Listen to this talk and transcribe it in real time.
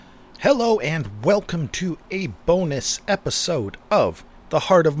Hello and welcome to a bonus episode of the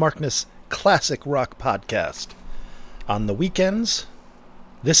Heart of Markness Classic Rock Podcast. On the weekends,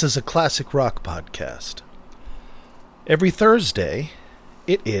 this is a classic rock podcast. Every Thursday,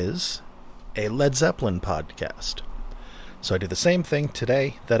 it is a Led Zeppelin podcast. So I do the same thing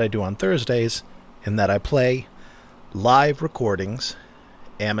today that I do on Thursdays, in that I play live recordings,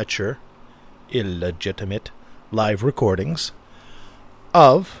 amateur, illegitimate live recordings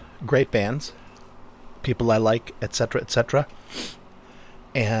of great bands, people I like, etc.,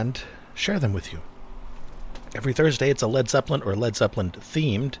 and share them with you. Every Thursday, it's a Led Zeppelin or Led Zeppelin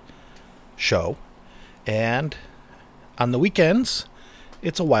themed show, and on the weekends,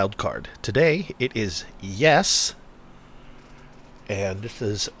 it's a wild card. Today, it is Yes, and this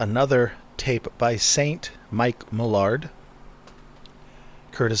is another tape by Saint Mike Millard,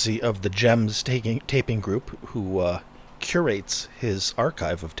 courtesy of the Gems taping group, who curates his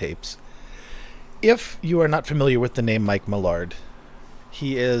archive of tapes. If you are not familiar with the name Mike Millard,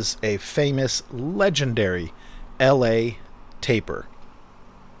 he is a famous, legendary LA taper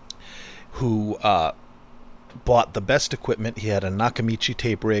who bought the best equipment. He had a Nakamichi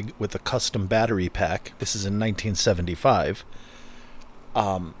tape rig with a custom battery pack. This is in 1975,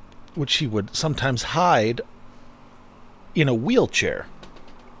 which he would sometimes hide in a wheelchair.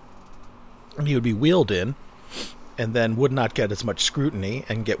 And he would be wheeled in and then would not get as much scrutiny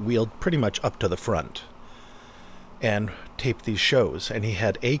and get wheeled pretty much up to the front and tape these shows. And he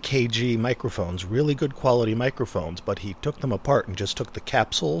had AKG microphones, really good quality microphones, but he took them apart and just took the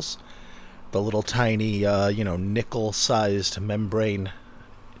capsules, the little tiny, nickel-sized membrane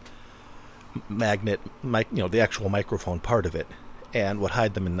magnet, the actual microphone part of it, and would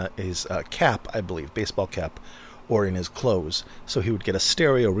hide them in his cap, I believe, baseball cap, or in his clothes, so he would get a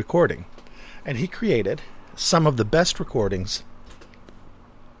stereo recording. And he created some of the best recordings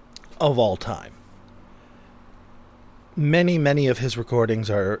of all time. Many of his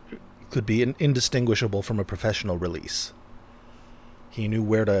recordings could be indistinguishable from a professional release. He knew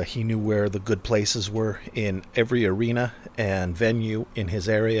where the good places were in every arena and venue in his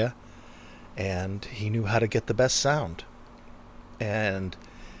area, and he knew how to get the best sound. And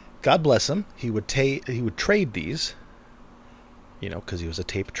God bless him, he would trade these, because he was a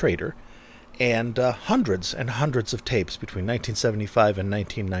tape trader. And hundreds and hundreds of tapes between 1975 and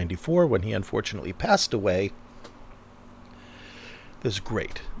 1994, when he unfortunately passed away. This is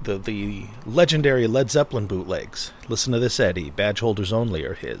great. The legendary Led Zeppelin bootlegs. Listen to this, Eddie. Badge holders only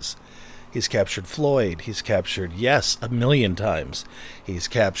are his. He's captured Floyd. He's captured Yes 1,000,000 times. He's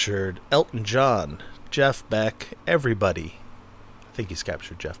captured Elton John, Jeff Beck, everybody. I think he's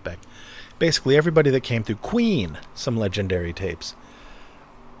captured Jeff Beck. Basically, everybody that came through. Queen, some legendary tapes.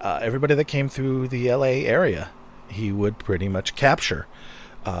 Everybody that came through the LA area, he would pretty much capture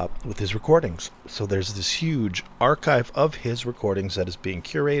with his recordings. So there's this huge archive of his recordings that is being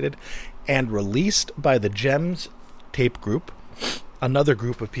curated and released by the Gems tape group, another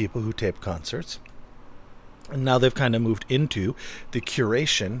group of people who tape concerts. And now they've kind of moved into the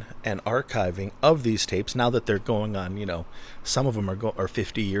curation and archiving of these tapes now that they're going on, some of them are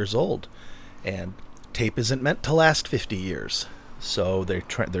 50 years old. And tape isn't meant to last 50 years. So they're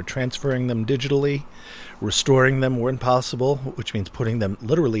transferring them digitally, restoring them when possible, which means putting them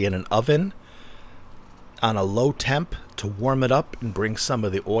literally in an oven on a low temp to warm it up and bring some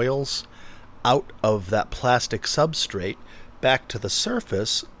of the oils out of that plastic substrate back to the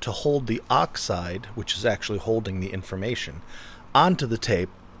surface to hold the oxide, which is actually holding the information, onto the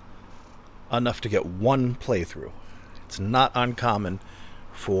tape enough to get one playthrough. It's not uncommon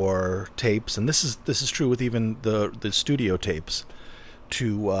for tapes, and this is true with even the studio tapes,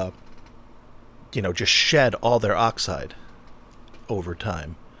 to just shed all their oxide over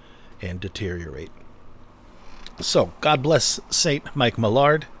time and deteriorate. So God bless Saint Mike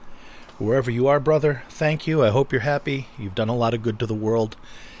Millard, wherever you are, brother. Thank you. I hope you're happy. You've done a lot of good to the world,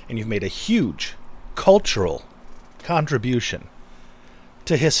 and you've made a huge cultural contribution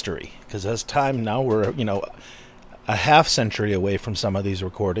to history, because as time now, we're a half century away from some of these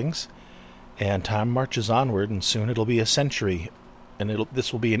recordings, and time marches onward, and soon it'll be a century, and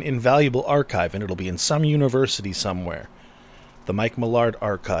this will be an invaluable archive, and it'll be in some university somewhere, the Mike Millard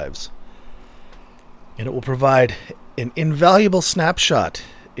Archives, and it will provide an invaluable snapshot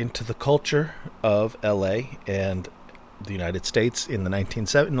into the culture of LA and the United States in the late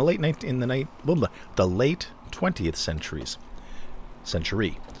 20th centuries.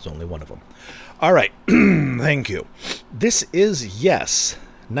 Century. There's only one of them. All right. Thank you. This is Yes,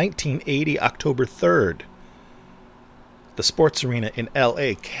 1980, October 3rd. The Sports Arena in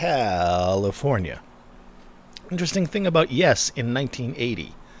L.A., California. Interesting thing about Yes in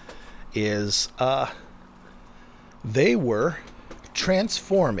 1980. is they were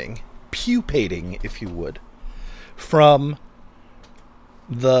transforming, pupating, if you would, from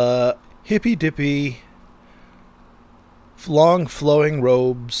the hippy-dippy, long flowing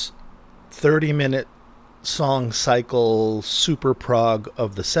robes, 30-minute song cycle super prog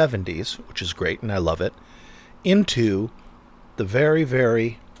of the 70s, which is great and I love it, into the very,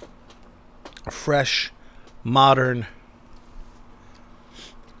 very fresh, modern,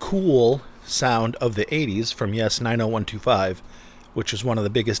 cool sound of the 80s from Yes 90125, which was one of the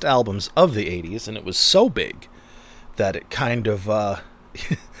biggest albums of the 80s, and it was so big that it kind of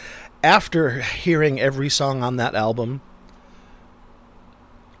after hearing every song on that album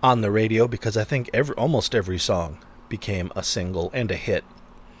on the radio, because I think almost every song became a single and a hit,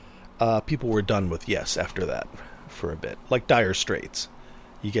 people were done with Yes after that for a bit. Like Dire Straits.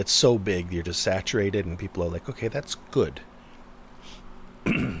 You get so big, you're just saturated, and people are like, okay, that's good.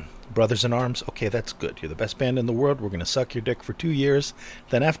 Brothers in Arms, okay, that's good. You're the best band in the world. We're going to suck your dick for 2 years.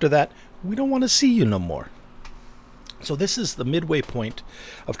 Then after that, we don't want to see you no more. So this is the midway point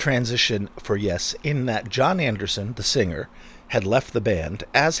of transition for Yes, in that John Anderson, the singer, had left the band,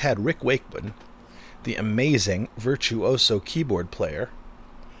 as had Rick Wakeman, the amazing virtuoso keyboard player.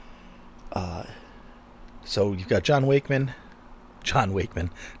 So you've got John Anderson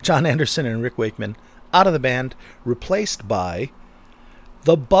and Rick Wakeman out of the band, replaced by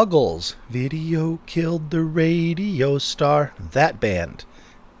the Buggles. Video killed the radio star. That band.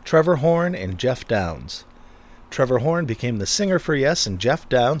 Trevor Horn and Jeff Downes. Trevor Horn became the singer for Yes, and Jeff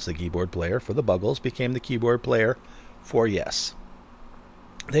Downes, the keyboard player for the Buggles, became the keyboard player for Yes.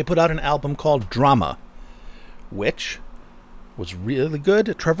 They put out an album called Drama, which was really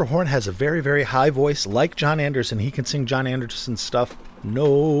good. Trevor Horn has a very, very high voice, like John Anderson. He can sing John Anderson's stuff,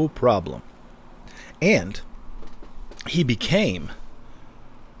 no problem. And he became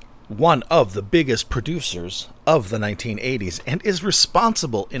one of the biggest producers of the 1980s, and is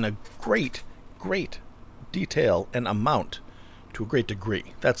responsible in a great, great detail and amount, to a great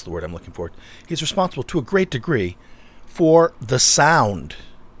degree. That's the word I'm looking for. He's responsible to a great degree for the sound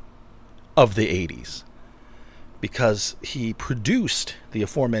of the 80s, because he produced the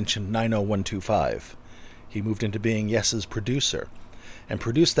aforementioned 90125. He moved into being Yes's producer and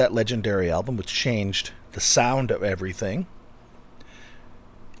produced that legendary album, which changed the sound of everything.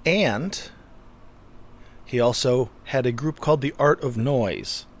 And he also had a group called The Art of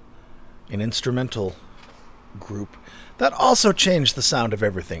Noise, an instrumental group that also changed the sound of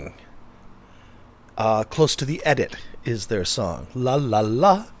everything. Close to the Edit is their song, La La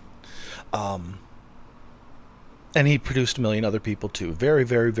La. And he produced a million other people too. Very,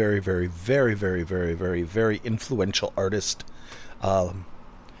 very, very, very, very, very, very, very, very influential artist. And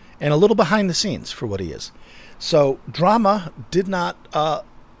a little behind the scenes for what he is. So Drama did not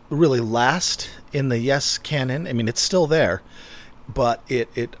really last in the Yes canon. I mean, it's still there, but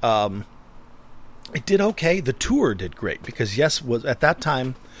it did okay. The tour did great, because Yes was, at that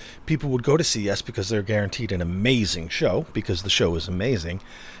time, people would go to see Yes because they're guaranteed an amazing show, because the show is amazing.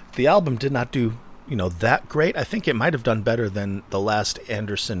 The album did not do, that great. I think it might have done better than the last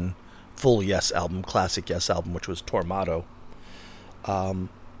Anderson full Yes album, classic Yes album, which was Tormato.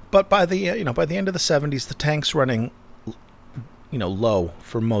 But by the end of the 70s, the tank's running, low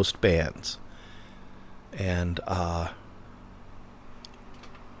for most bands. And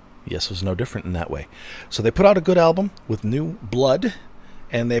Yes was no different in that way. So they put out a good album with new blood,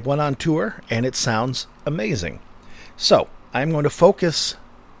 and they went on tour, and it sounds amazing. So I'm going to focus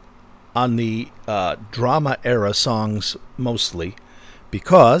on the Drama era songs mostly,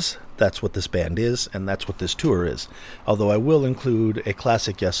 because that's what this band is, and that's what this tour is. Although I will include a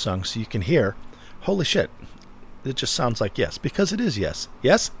classic Yes song so you can hear, holy shit, it just sounds like Yes, because it is Yes.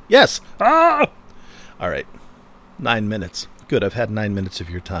 Yes? Yes! Ah! Alright, 9 minutes. Good, I've had 9 minutes of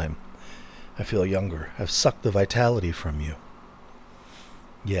your time. I feel younger. I've sucked the vitality from you.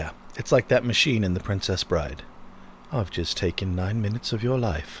 Yeah, it's like that machine in The Princess Bride. I've just taken 9 minutes of your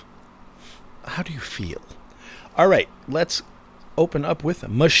life. How do you feel? Alright, let's open up with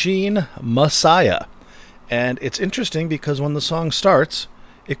Machine Messiah. And it's interesting because when the song starts,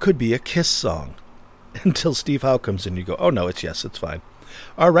 it could be a Kiss song. Until Steve Howe comes in, you go, oh no, it's Yes, it's fine.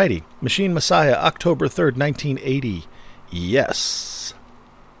 Alrighty, Machine Messiah, October 3rd, 1980. Yes.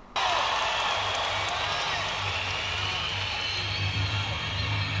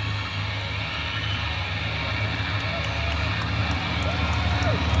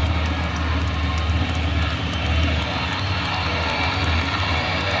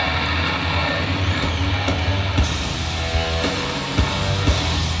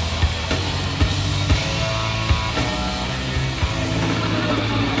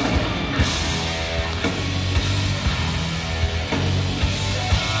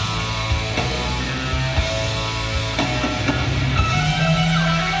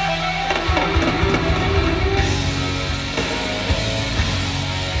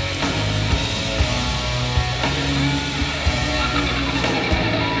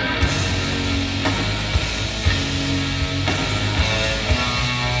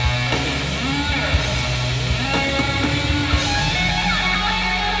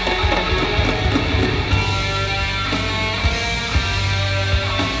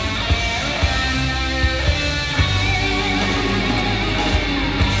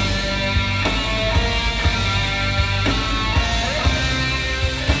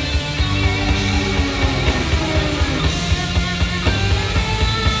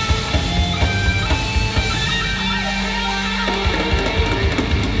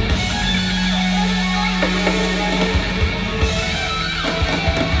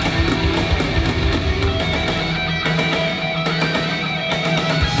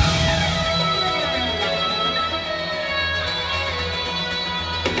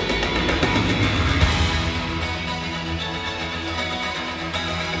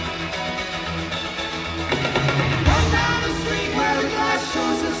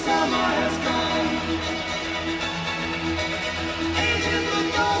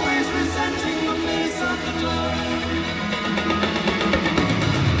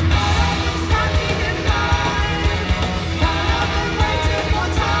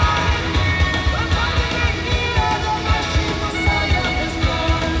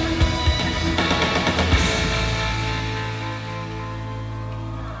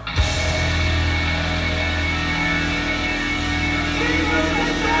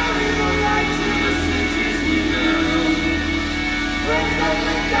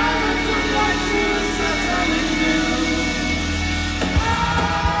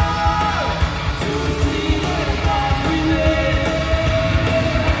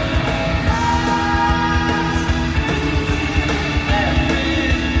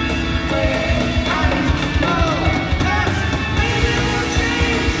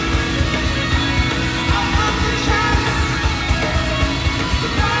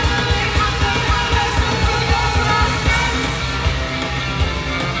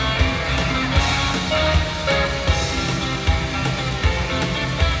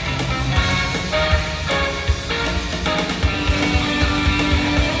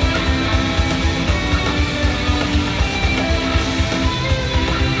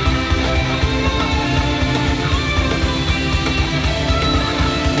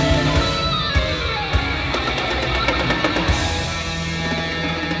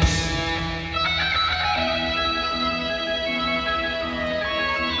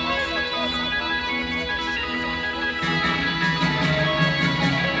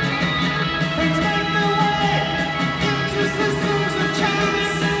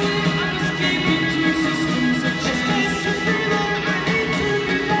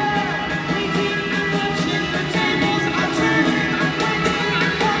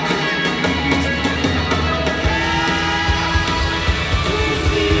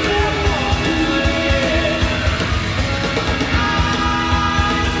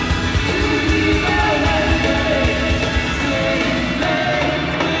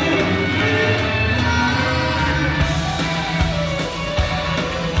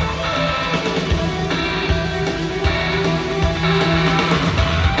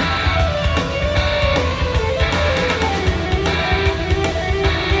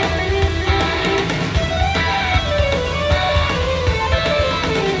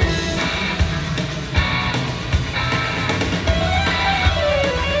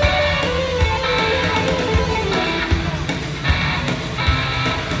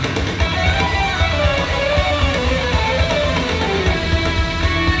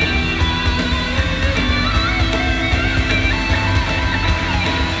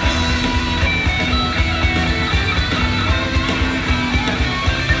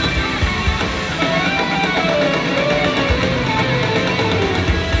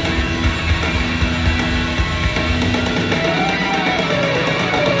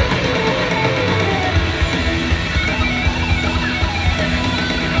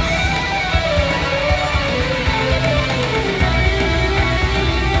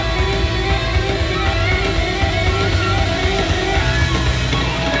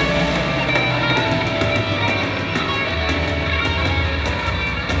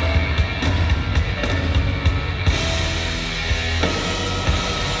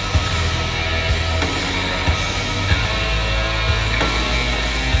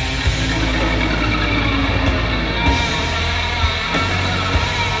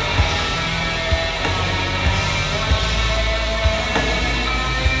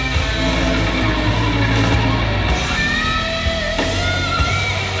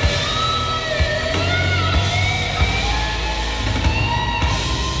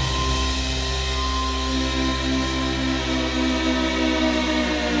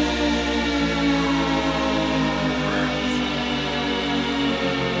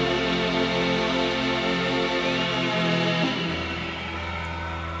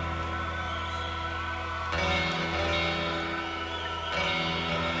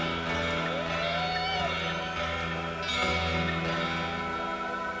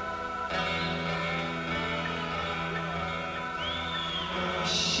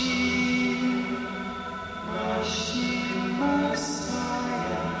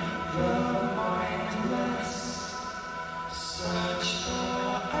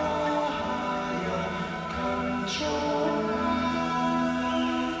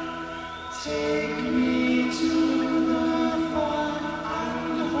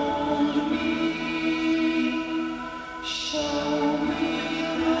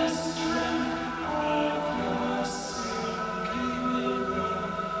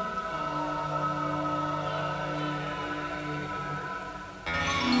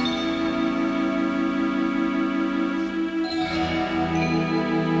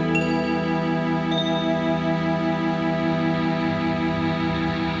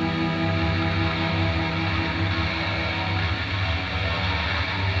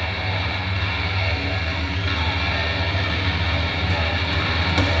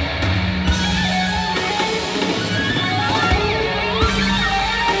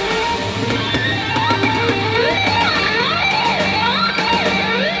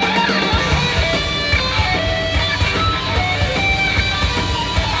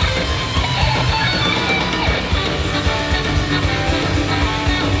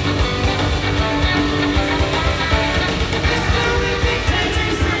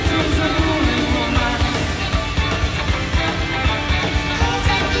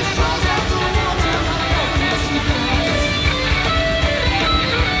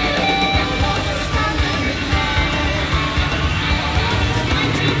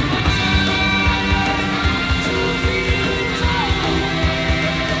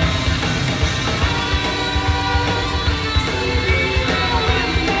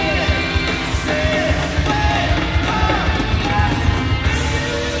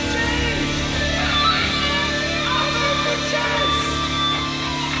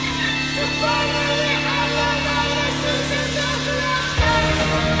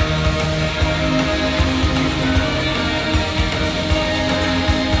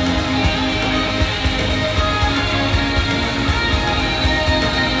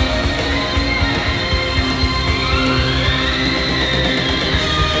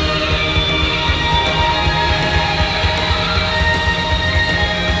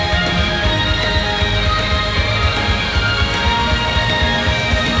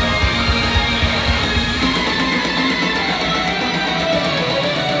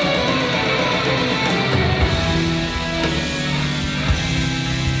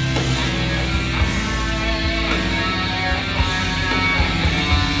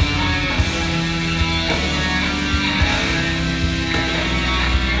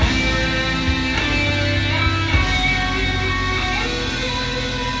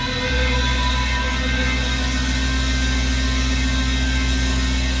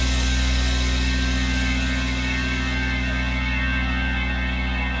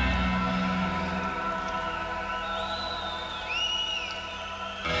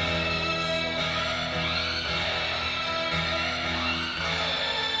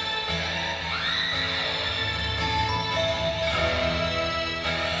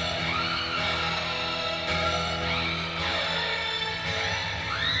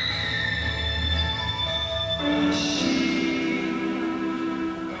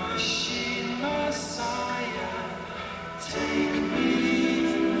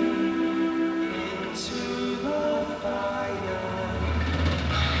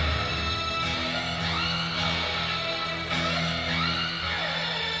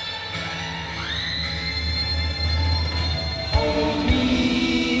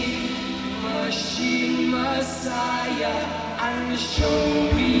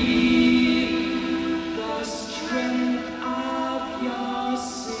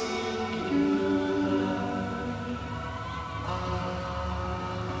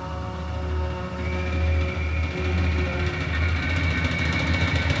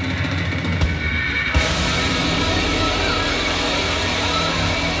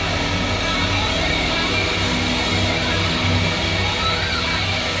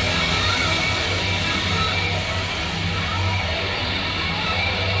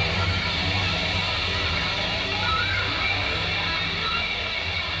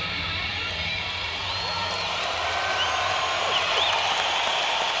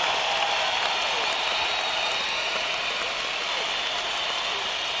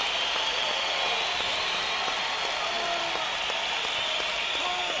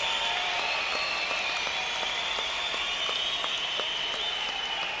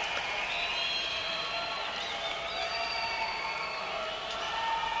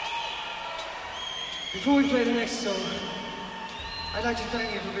 Before we play the next song, I'd like to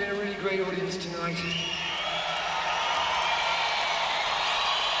thank you for being a really great audience tonight.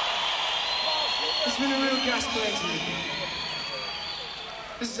 It's been a real gas playing to me.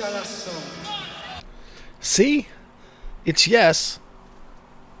 This is our last song. See? It's Yes,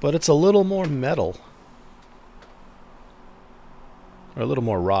 but it's a little more metal. or a little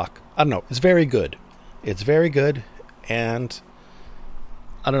more rock. I don't know. It's very good. It's very good, and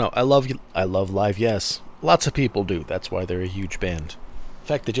I don't know. I love Live Yes. Lots of people do. That's why they're a huge band. In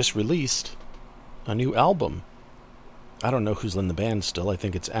fact, they just released a new album. I don't know who's in the band still. I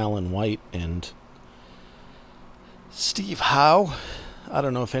think it's Alan White and Steve Howe. I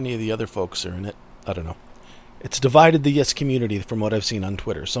don't know if any of the other folks are in it. I don't know. It's divided the Yes community from what I've seen on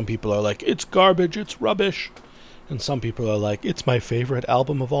Twitter. Some people are like, it's garbage, it's rubbish. And some people are like, it's my favorite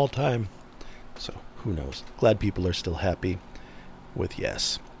album of all time. So, who knows? Glad people are still happy with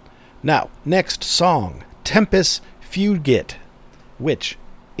Yes. Now, next song, Tempus Fugit, which,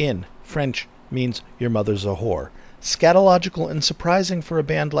 in French, means your mother's a whore. Scatological and surprising for a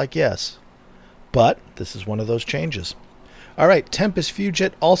band like Yes. But this is one of those changes. All right, Tempus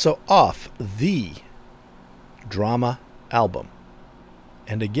Fugit, also off the Drama album.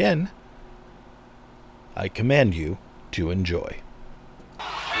 And again, I command you to enjoy.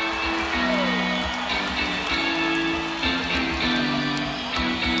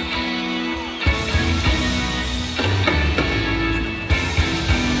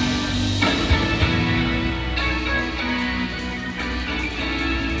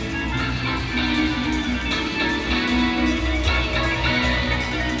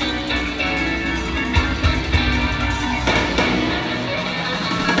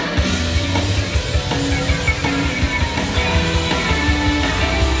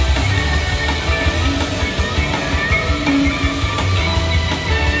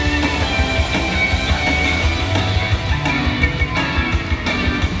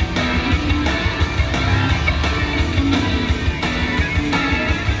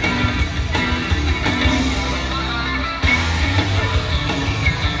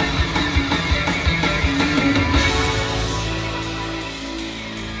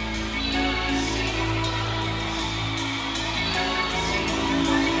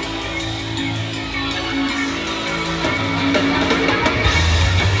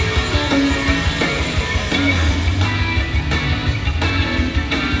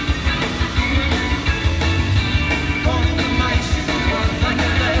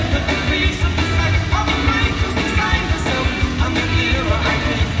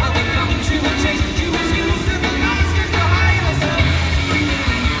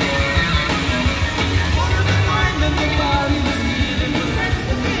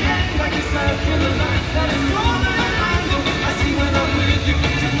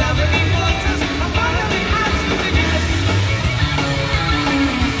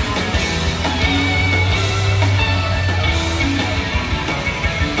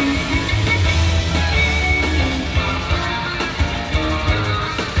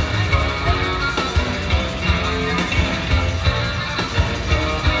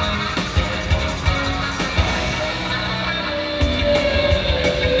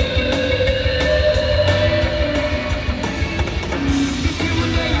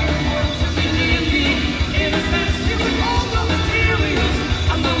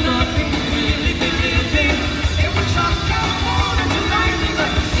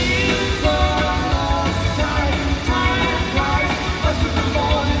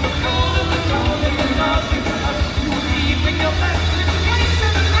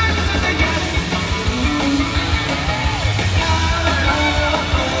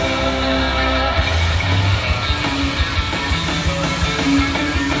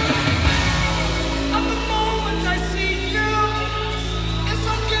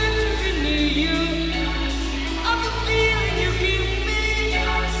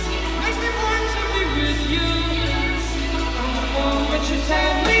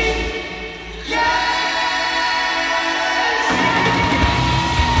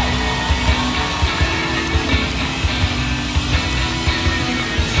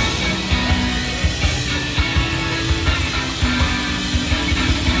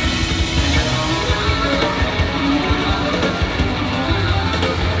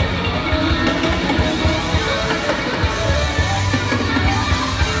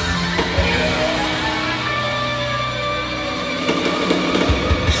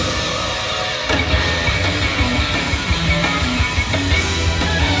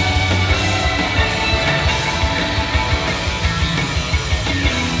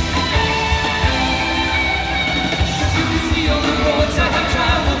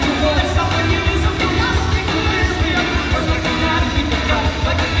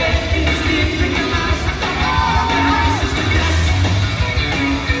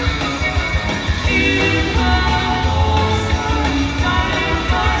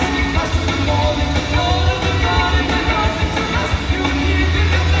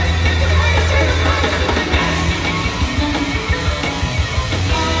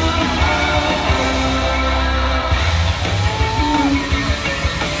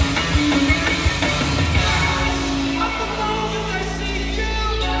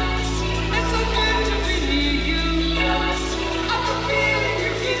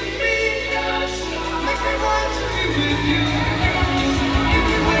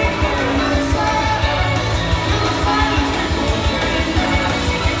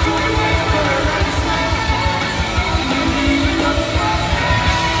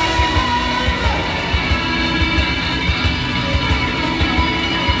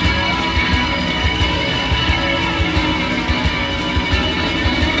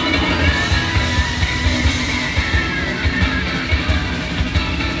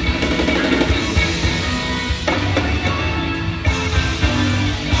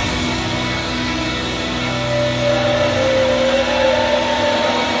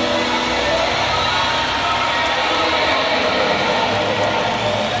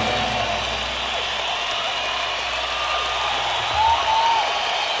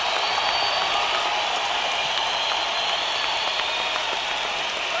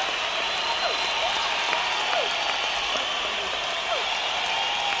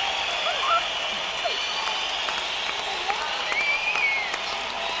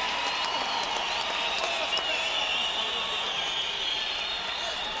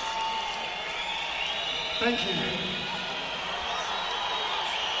 Thank you.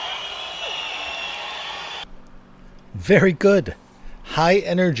 Very good. High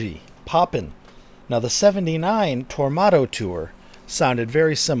energy. Poppin'. Now, the 79 Tormato tour sounded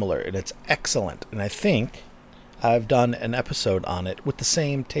very similar, and it's excellent. And I think I've done an episode on it with the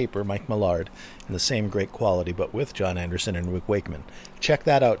same taper, Mike Millard, and the same great quality, but with John Anderson and Rick Wakeman. Check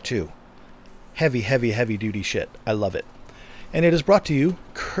that out, too. Heavy, heavy, heavy-duty shit. I love it. And it is brought to you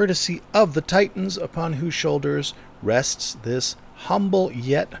courtesy of the Titans upon whose shoulders rests this humble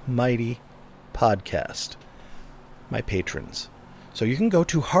yet mighty podcast. My patrons. So you can go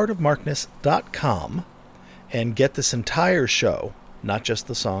to heartofmarkness.com and get this entire show, not just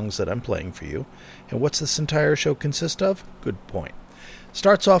the songs that I'm playing for you. And what's this entire show consist of? Good point.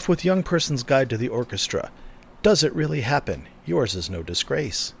 Starts off with Young Person's Guide to the Orchestra. Does it really happen? Yours is no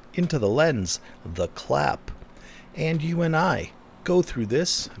disgrace. Into the Lens, The Clap. And You and I go through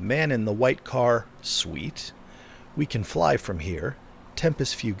this, Man in the White Car, Sweet. We Can Fly From Here,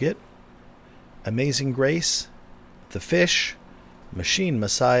 Tempus Fugit, Amazing Grace, The Fish, Machine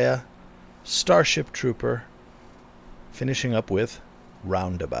Messiah, Starship Trooper, finishing up with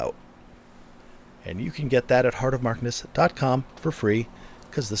Roundabout. And you can get that at heartofmarkness.com for free,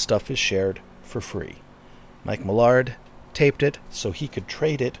 because the stuff is shared for free. Mike Millard taped it so he could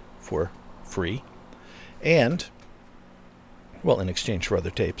trade it for free. And, well, in exchange for other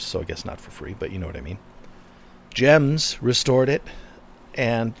tapes, so I guess not for free, but you know what I mean. Gems restored it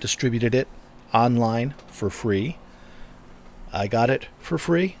and distributed it online for free. I got it for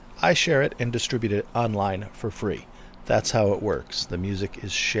free. I share it and distribute it online for free. That's how it works. The music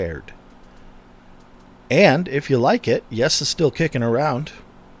is shared. And if you like it, Yes is still kicking around,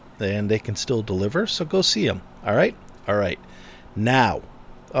 and they can still deliver, so go see them. All right? All right. Now.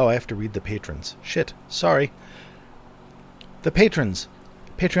 Oh, I have to read the patrons. Shit. Sorry. The patrons.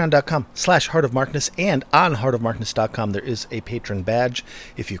 Patreon.com/heartofmarkness, and on heartofmarkness.com there is a patron badge.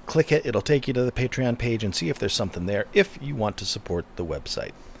 If you click it, it'll take you to the Patreon page and see if there's something there if you want to support the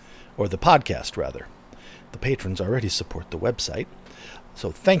website. Or the podcast, rather. The patrons already support the website. So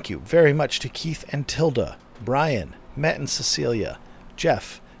thank you very much to Keith and Tilda, Brian, Matt and Cecilia,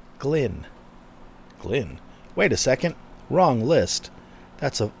 Jeff, Glynn. Glynn? Wait a second. Wrong list.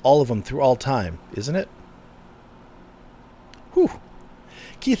 That's of all of them through all time, isn't it? Whew.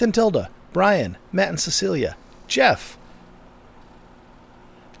 Keith and Tilda, Brian, Matt and Cecilia, Jeff,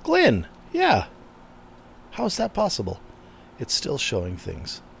 Glynn. Yeah. How is that possible? It's still showing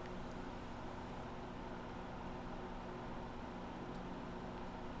things.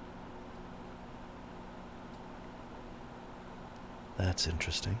 That's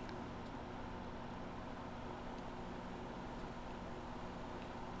interesting.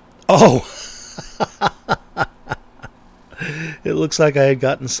 Oh! It looks like I had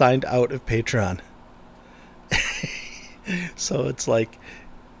gotten signed out of Patreon. So it's like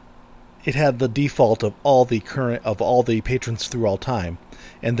it had the default of all the patrons through all time.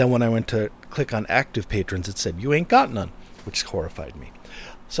 And then when I went to click on active patrons, it said, you ain't got none, which horrified me.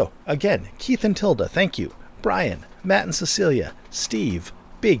 So again, Keith and Tilda, thank you. Brian, Matt and Cecilia, Steve,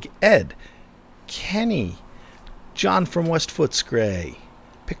 Big Ed, Kenny, John from West Footscray,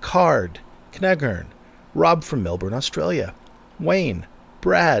 Picard, Kneggern, Rob from Melbourne, Australia, Wayne,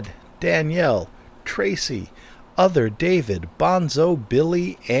 Brad, Danielle, Tracy, Other David, Bonzo,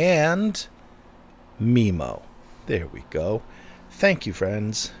 Billy, and Mimo. There we go. Thank you,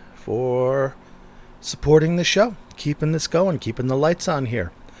 friends, for supporting the show, keeping this going, keeping the lights on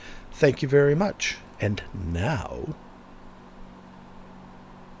here. Thank you very much. And now,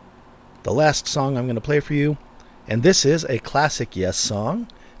 the last song I'm going to play for you, and this is a classic Yes song,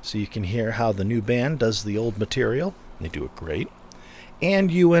 so you can hear how the new band does the old material. They do it great.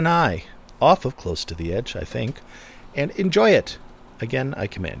 And You and I, off of Close to the Edge, I think, and enjoy it. Again, I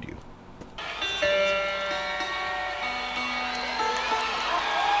command you.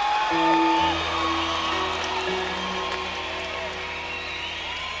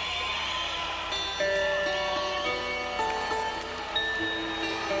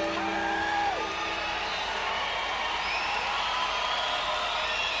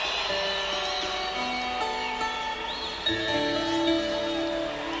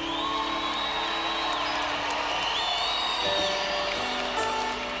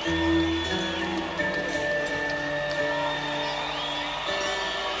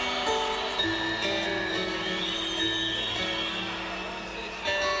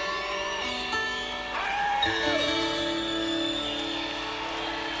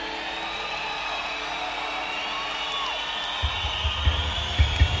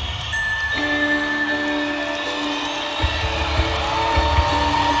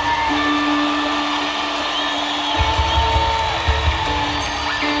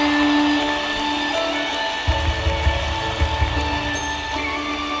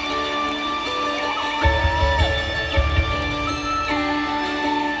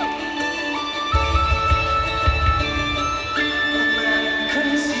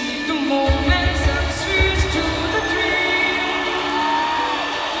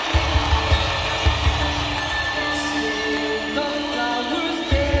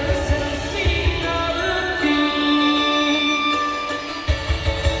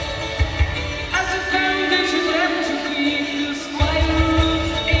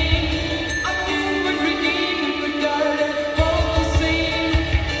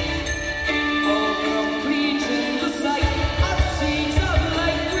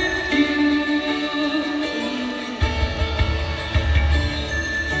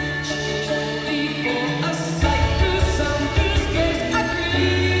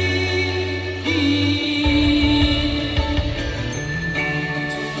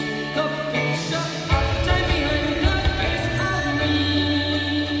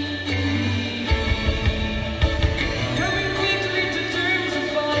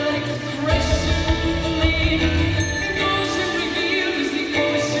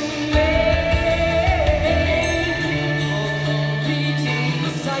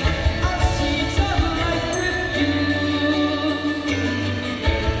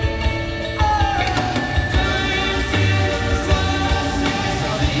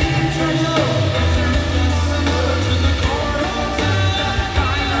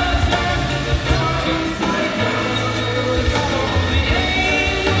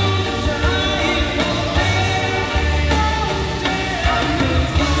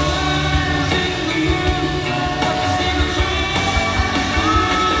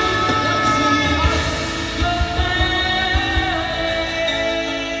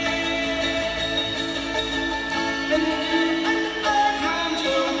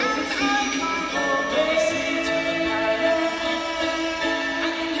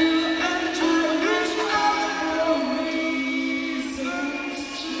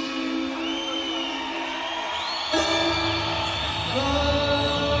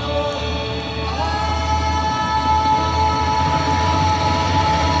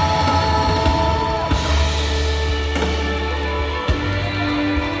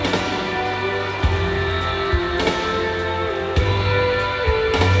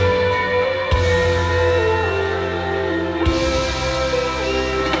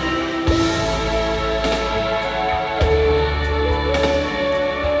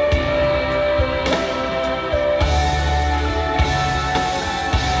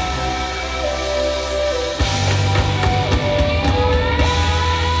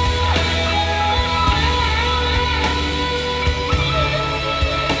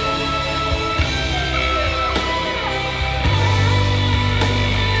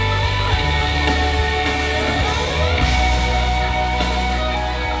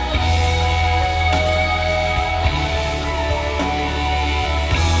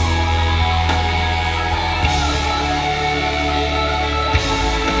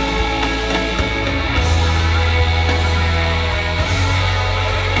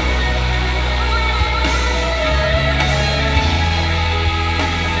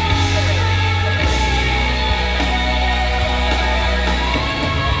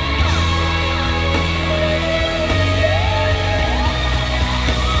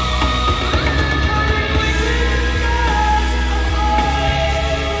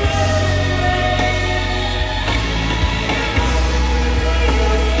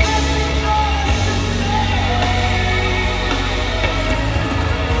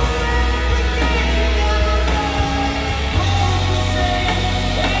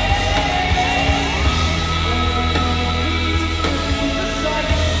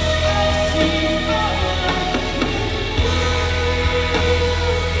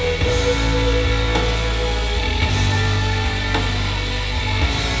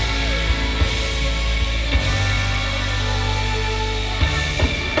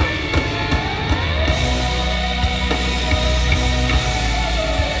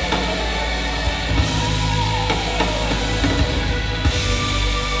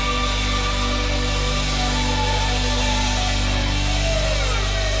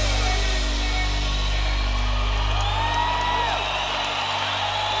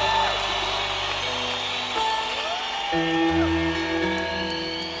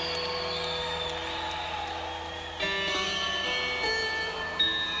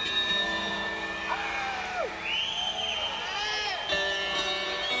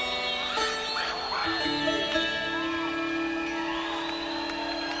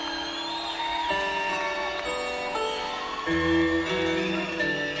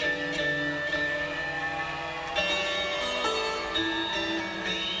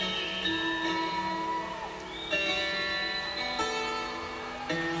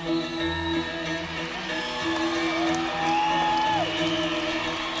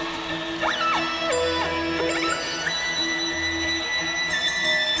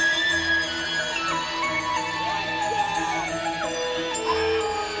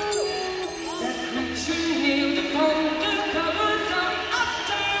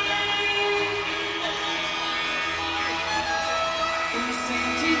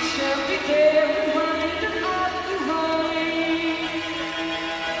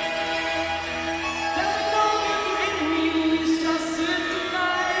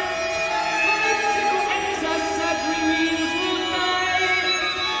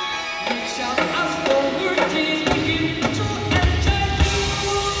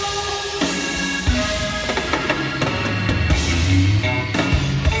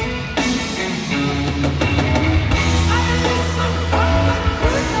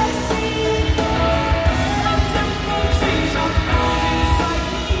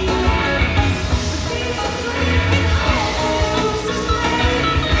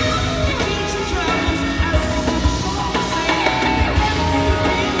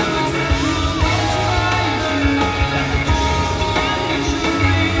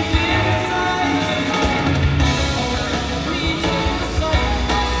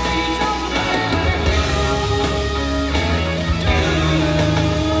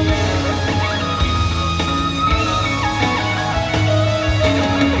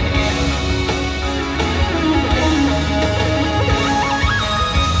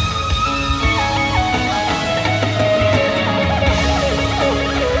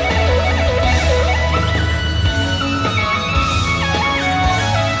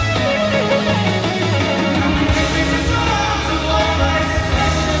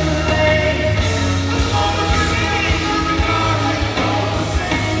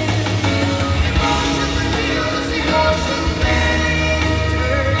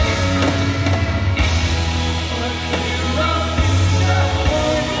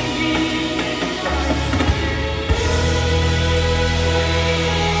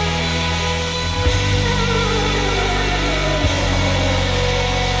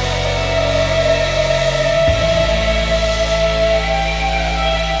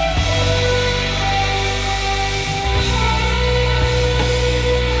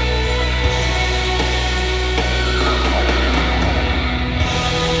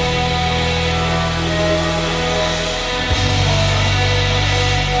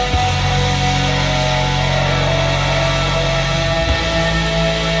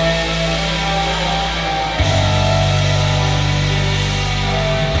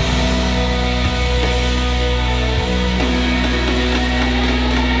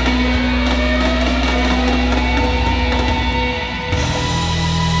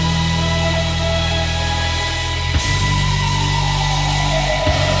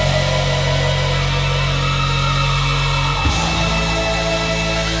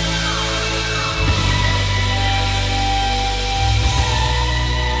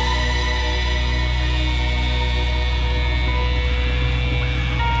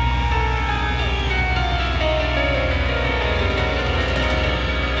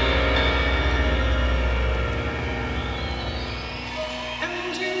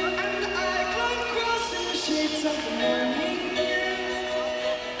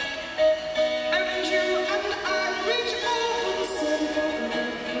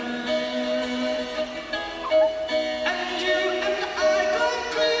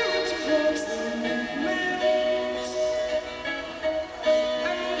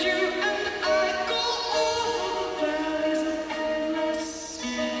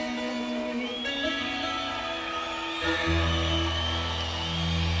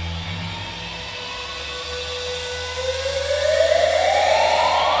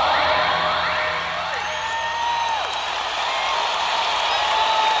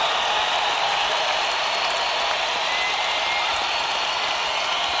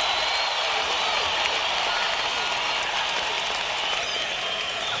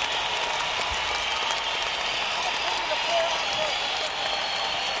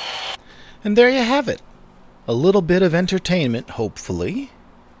 And there you have it. A little bit of entertainment, hopefully.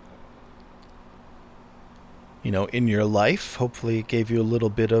 In your life. Hopefully it gave you a little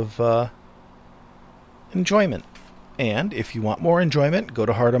bit of enjoyment. And if you want more enjoyment, go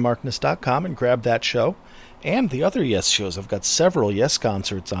to heartofmarkness.com and grab that show. And the other Yes shows. I've got several Yes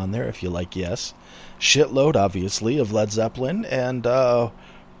concerts on there if you like Yes. Shitload, obviously, of Led Zeppelin. And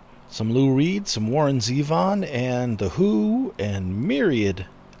some Lou Reed, some Warren Zevon, and The Who, and myriad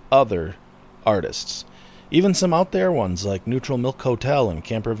other artists. Even some out there ones like Neutral Milk Hotel and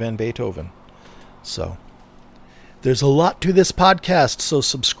Camper Van Beethoven. So, there's a lot to this podcast, so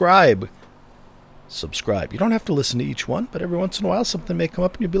subscribe. You don't have to listen to each one, but every once in a while something may come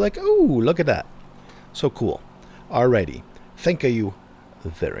up and you'll be like, ooh, look at that. So cool. Alrighty. Thank you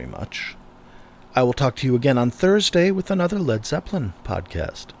very much. I will talk to you again on Thursday with another Led Zeppelin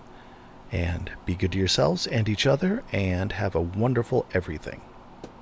podcast. And be good to yourselves and each other, and have a wonderful everything.